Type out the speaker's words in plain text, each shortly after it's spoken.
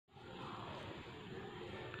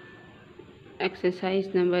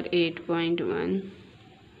Exercise number 8.1,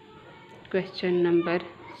 question number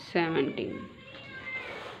 17.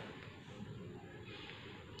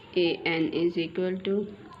 An is equal to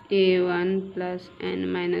a1 plus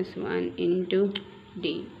n minus 1 into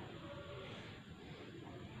d.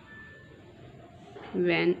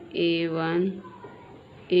 When a1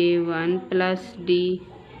 plus d,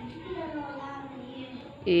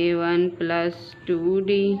 a1 plus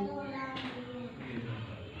 2d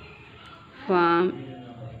form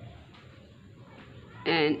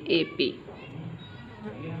an AP.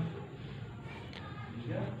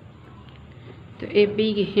 तो AP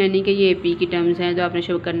की यानी कि ये AP की terms हैं, तो आपने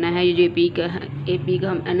शो करना है। ये जो AP का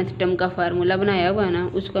हम nth टर्म का फार्मूला बनाया हुआ है ना,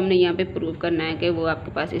 उसको हमने यहाँ पे प्रूव करना है कि वो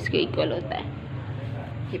आपके पास इसके इक्वल होता है।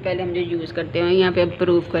 ये पहले हम जो यूज़ करते हैं यहाँ पे अब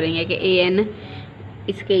प्रूव करेंगे कि an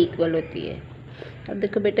इसके इक्वल होती है। अब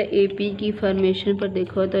देखो बेटा, AP की फॉर्मेशन पर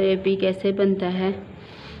देखो तो AP कैसे बनता है।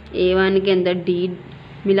 a1 के अंदर d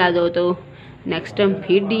मिला दो तो नेक्स्ट टर्म,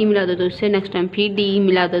 फिर d मिला दो तो उससे नेक्स्ट टर्म, फिर d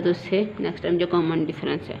मिला दो तो उससे नेक्स्ट टर्म, जो कॉमन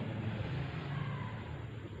डिफरेंस है।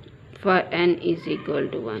 For n is equal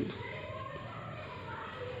to 1,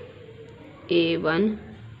 a1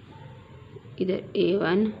 इधर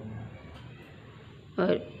a1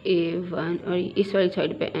 और a1 और इस वाली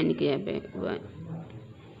साइड पे n की जगह पे 1,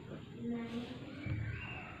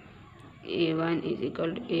 a1 is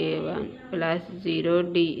equal to a1 plus 0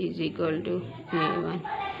 d is equal to a1।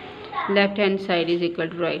 Left hand side is equal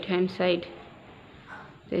to right hand side,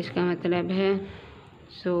 तो इसका मतलब है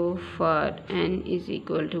so for n is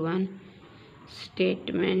equal to 1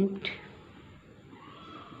 statement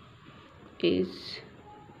is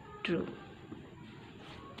true.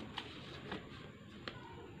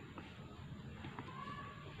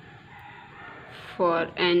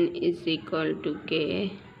 For n is equal to k,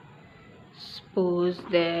 suppose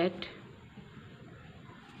that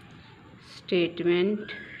statement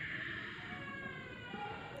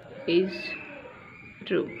is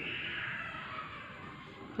true।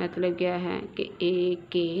 मतलब क्या है कि a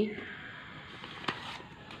के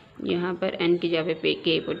यहाँ पर n की जगह पे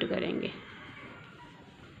k पुट करेंगे।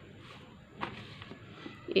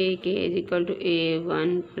 a के is equal to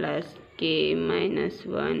a1 plus k minus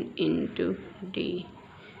 1 into d।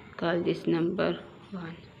 Call this number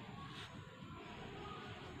 1।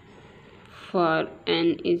 For n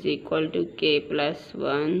is equal to k plus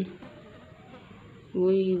 1,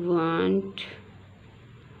 we want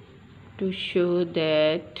to show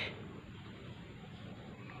that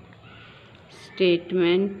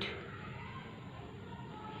statement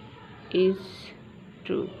is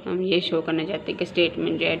true। हम ये show करना चाहते हैं कि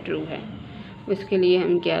statement जो है ट्रू है। उसके लिए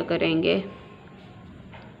हम क्या करेंगे,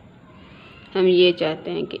 हम ये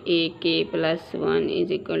चाहते हैं कि a k plus 1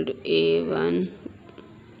 is equal to a1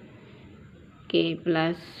 k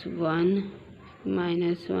plus 1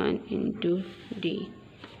 minus 1 into D.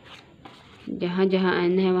 जहाँ जहाँ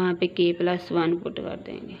n है वहाँ पे k प्लस 1 पुट कर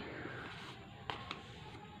देंगे।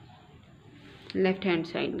 लेफ्ट हैंड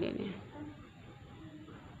साइड ले लें,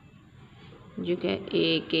 जो कि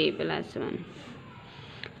a k प्लस 1।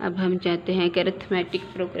 अब हम चाहते हैं कि अरिथमेटिक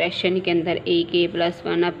प्रोग्रेशन के अंदर a k प्लस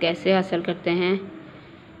 1 आप कैसे हासिल करते हैं।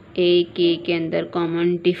 a k के अंदर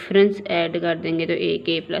कॉमन डिफरेंस ऐड कर देंगे तो a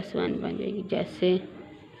k प्लस 1 बन जाएगी। जैसे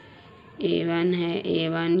a1 है,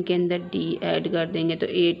 a1 के अंदर d ऐड कर देंगे तो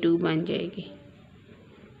a2 बन जाएगी।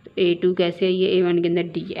 तो a2 कैसे आई है, a1 के अंदर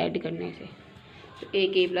d ऐड करने से। तो a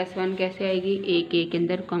k प्लस 1 कैसे आएगी, a k के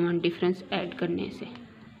अंदर कॉमन डिफरेंस ऐड करने से।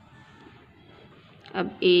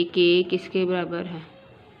 अब a k किसके बराबर है,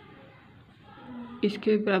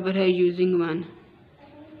 इसके बराबर है using 1,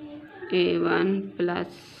 a1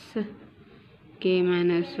 plus k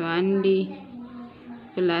minus 1 d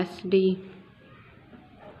plus d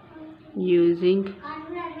using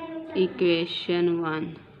equation 1।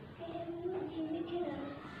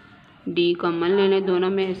 d common लेने दोनों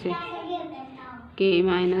में से, k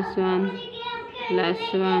minus 1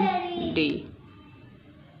 plus 1 d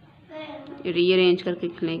rearrange करके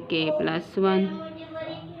लिख लें, k प्लस 1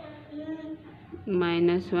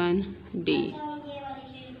 माइनस 1 d।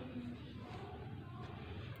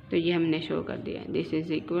 तो ये हमने शो कर दिया। This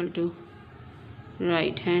is equal to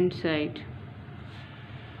right hand side.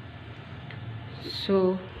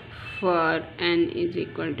 So for n is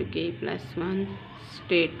equal to k plus 1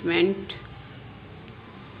 statement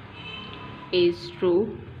is true.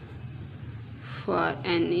 For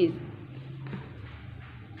n is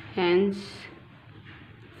hence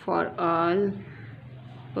for all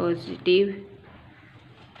positive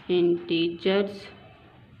integers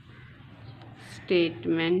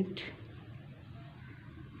statement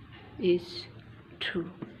is true।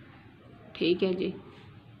 ठीक है जी।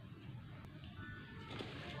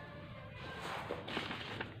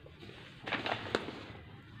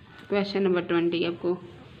 Question number 20 आपको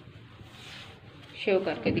show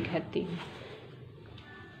करके दिखाती हूँ।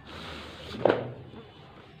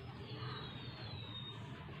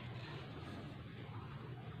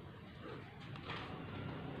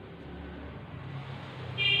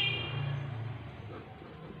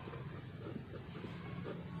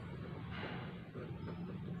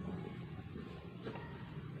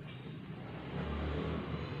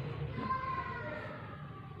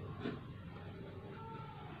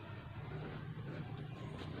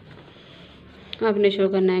 आपने show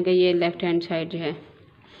करना है कि ये लेफ्ट हैंड साइड जो है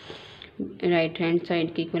राइट हैंड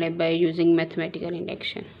साइड की इक्वल है by using mathematical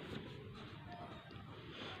induction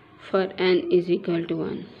for n is equal to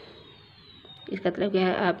 1। इसका मतलब क्या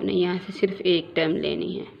है, आपने यहाँ से सिर्फ एक टर्म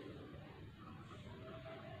लेनी है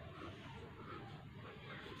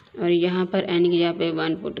और यहाँ पर n की जगह पे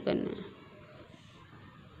 1 पुट करना है।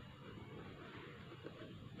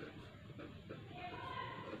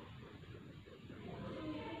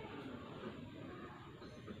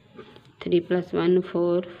 Three plus 1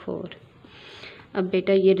 4 4। अब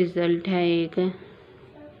बेटा ये रिज़ल्ट है एक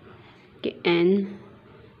कि n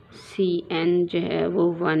जो है वो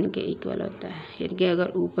 1 के इक्वल होता है, यानी कि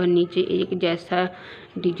अगर ऊपर नीचे एक जैसा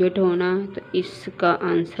डिजिट होना तो इसका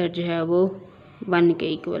आंसर जो है वो 1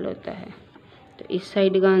 के इक्वल होता है। तो इस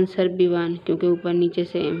साइड का आंसर भी 1 क्योंकि ऊपर नीचे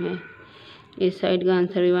सेम है, इस साइड का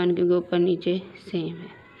आंसर भी 1 क्योंकि ऊपर नीचे सेम है।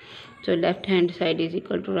 तो left hand side is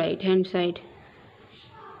equal to right hand side.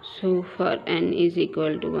 So for n is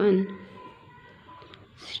equal to 1,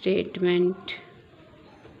 statement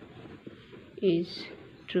is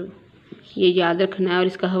true। ये याद रखना है और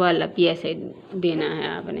इसका हवाला भी ऐसे देना है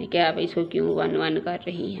आपने कि आप इसको क्यों 1 1 कर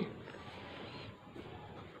रही हैं।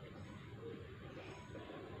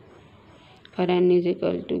 For n is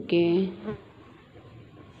equal to k,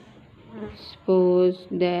 suppose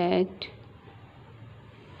that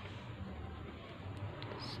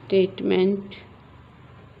statement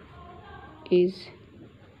is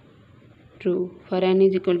true. For n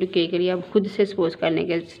is equal to k के लिए आप खुद से सपोज कर लें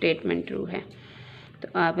कि स्टेटमेंट ट्रू है, तो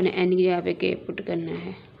आपने n की जगह पे k पुट करना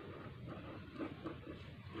है।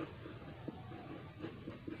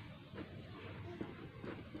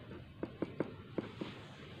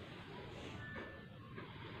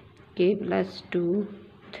 k plus 2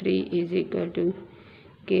 3 is equal to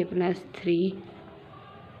k plus 3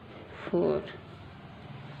 4।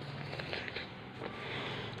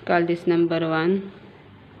 Call this number 1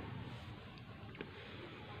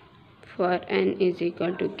 for n is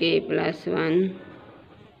equal to k plus 1.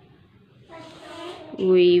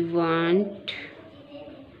 We want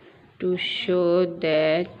to show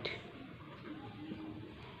that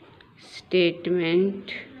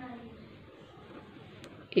statement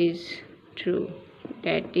is true।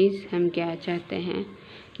 That is, हम क्या चाहते हैं,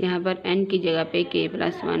 यहाँ पर n की जगह पे k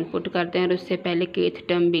प्लस 1 पुट करते हैं और उससे पहले kth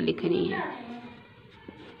टर्म भी लिखनी है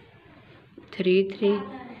 3 3।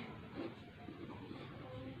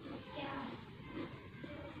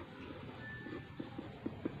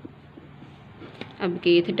 अब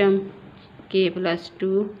kth term k plus 2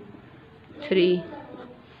 3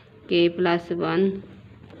 k plus 1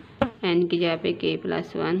 n की जगह पे k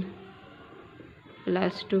प्लस 1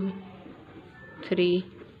 प्लस 2 3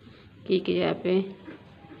 k की जगह पे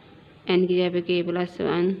n की जगह पे k प्लस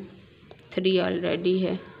 1 3 ऑलरेडी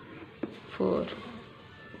है 4।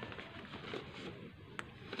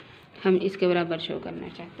 हम इसके बराबर शो करना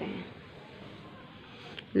चाहते हैं।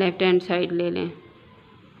 लेफ्ट हैंड साइड ले लें,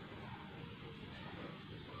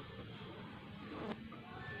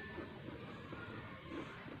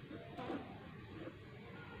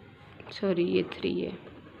 सॉरी ये 3 है।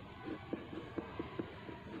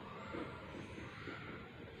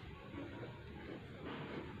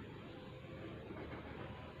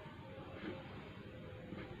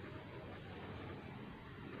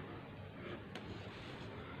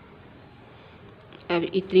 अब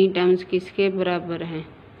इतनी टर्म्स किसके बराबर हैं,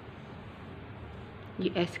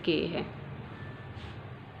 ये एस के है,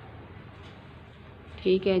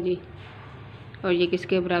 ठीक है जी। और ये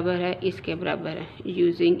किसके बराबर है, इसके बराबर है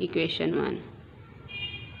यूजिंग इक्वेशन 1।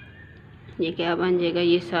 ये क्या बन जाएगा,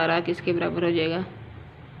 ये सारा किसके बराबर हो जाएगा,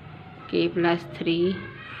 k प्लस 3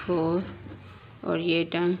 4 और ये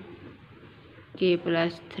term k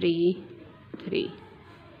plus 3 3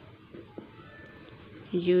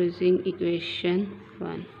 using equation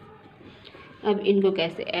 1। अब इनको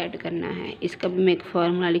कैसे ऐड करना है, इसका भी मैं एक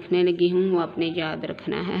फार्मूला लिखने लगी हूँ, वो आपने याद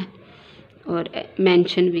रखना है और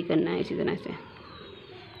मेंशन भी करना है इसी तरह से।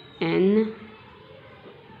 n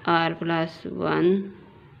r plus 1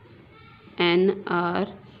 n r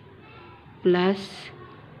plus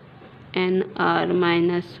n r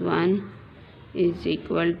minus 1 is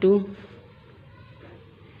equal to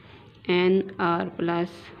NR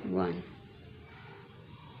plus 1,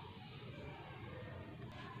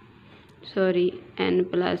 sorry N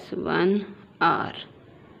plus 1 R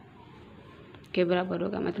के बराबर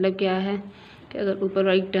होगा। मतलब क्या है कि अगर ऊपर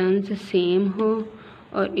वाली टर्म्स सेम हो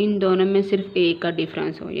और इन दोनों में सिर्फ एक का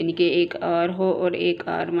डिफरेंस हो, यानी कि एक R हो और एक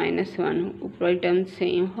R-1 हो, ऊपर वाली टर्म्स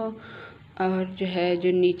सेम हो और जो है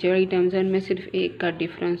जो नीचे वाली टर्म्स हैं उनमें सिर्फ एक का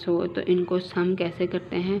डिफरेंस हो, तो इनको सम कैसे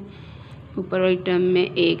करते हैं, ऊपर वाली टर्म में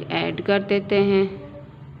एक ऐड कर देते हैं,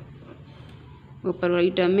 ऊपर वाली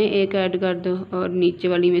टर्म में एक ऐड कर दो और नीचे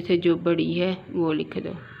वाली में से जो बड़ी है वो लिख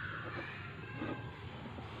दो।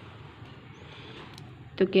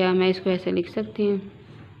 तो क्या मैं इसको ऐसे लिख सकती हूँ,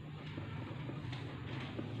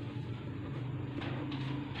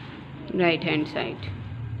 राइट हैंड साइड।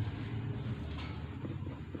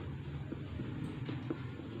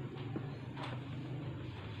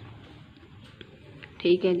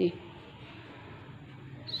 ठीक है जी।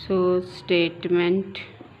 So statement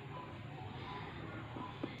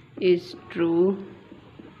is true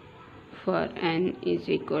for n is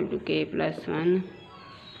equal to k plus 1,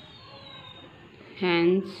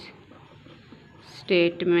 hence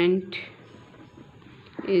statement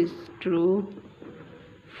is true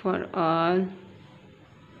for all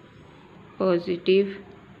positive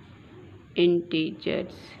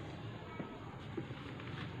integers।